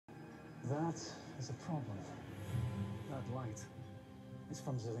That is a problem. That light is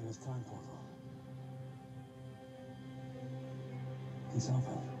from Zelina's time portal. It's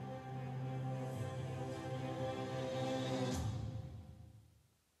open.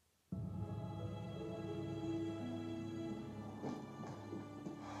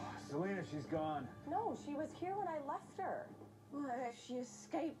 Zelina, she's gone. No, she was here when I left her. Well, if she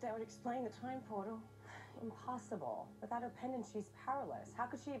escaped, that would explain the time portal. Impossible. Without her pendant, she's powerless. How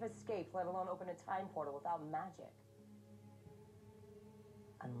could she have escaped, let alone open a time portal without magic?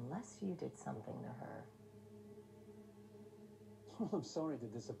 Unless you did something to her. Well, I'm sorry to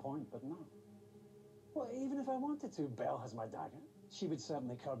disappoint, but no. Well, even if I wanted to, Belle has my dagger. She would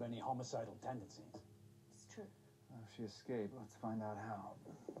certainly curb any homicidal tendencies. It's true. Well, if she escaped, let's find out how.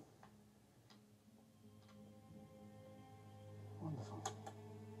 Wonderful.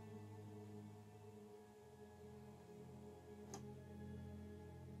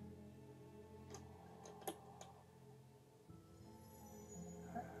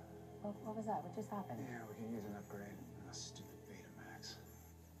 What was that? What just happened? Yeah, we can use an upgrade. Oh, stupid Betamax.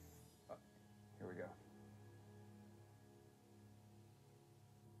 Oh, here we go.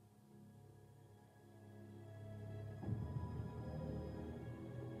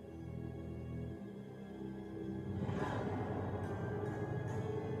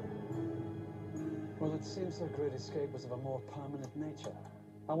 Well, it seems her great escape was of a more permanent nature.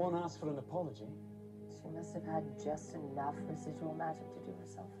 I won't ask for an apology. She must have had just enough residual magic to do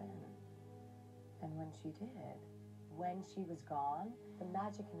herself in. And when she did, when she was gone, the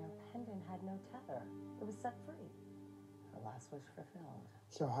magic in her pendant had no tether. It was set free. Her last wish fulfilled.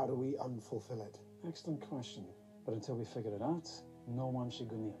 So how do we unfulfill it? Excellent question. But until we figure it out, no one should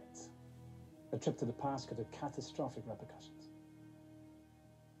go near it. A trip to the past could have catastrophic repercussions.